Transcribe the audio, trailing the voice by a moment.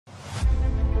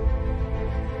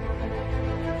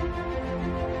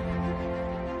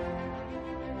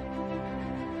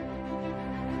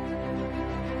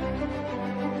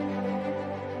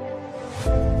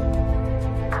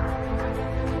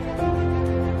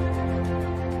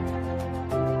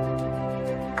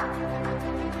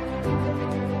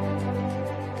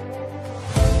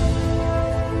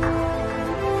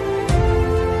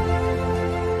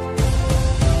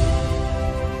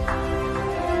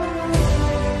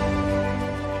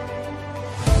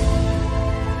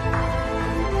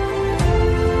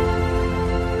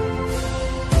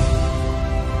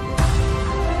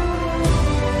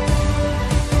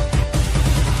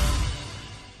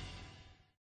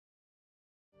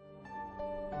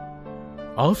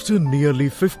After nearly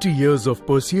 50 years of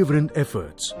perseverant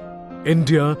efforts,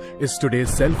 India is today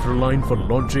self-reliant for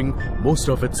launching most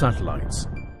of its satellites.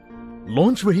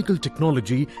 Launch vehicle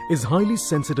technology is highly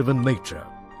sensitive in nature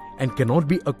and cannot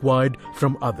be acquired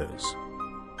from others.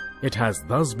 It has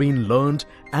thus been learned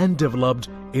and developed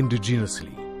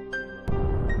indigenously.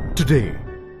 Today,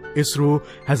 Isro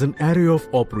has an array of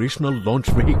operational launch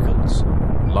vehicles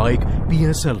like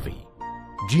PSLV,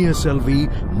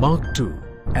 GSLV Mark II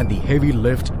and the heavy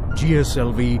lift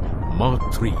GSLV Mark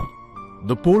III.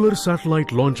 The Polar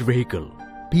Satellite Launch Vehicle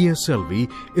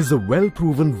PSLV is the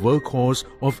well-proven workhorse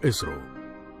of Isro.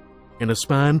 In a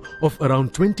span of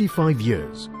around 25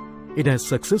 years, it has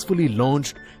successfully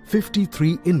launched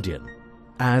 53 Indian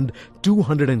and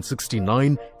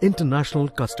 269 international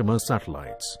customer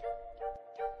satellites.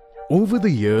 Over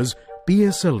the years,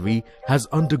 PSLV has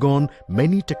undergone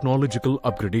many technological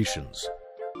upgradations.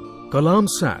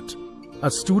 Kalamsat, a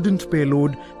student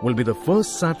payload, will be the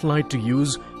first satellite to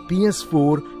use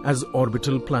PS4 as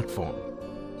orbital platform.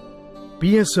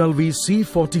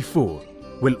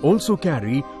 PSLV-C44 will also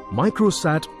carry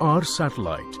Microsat-R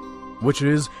satellite, which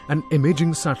is an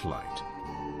imaging satellite.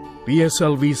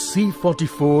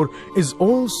 PSLV-C44 is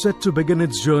all set to begin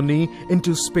its journey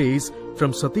into space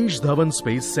from Satish Dhawan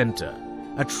Space Centre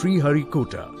at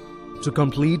Sriharikota to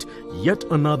complete yet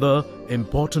another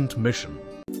important mission.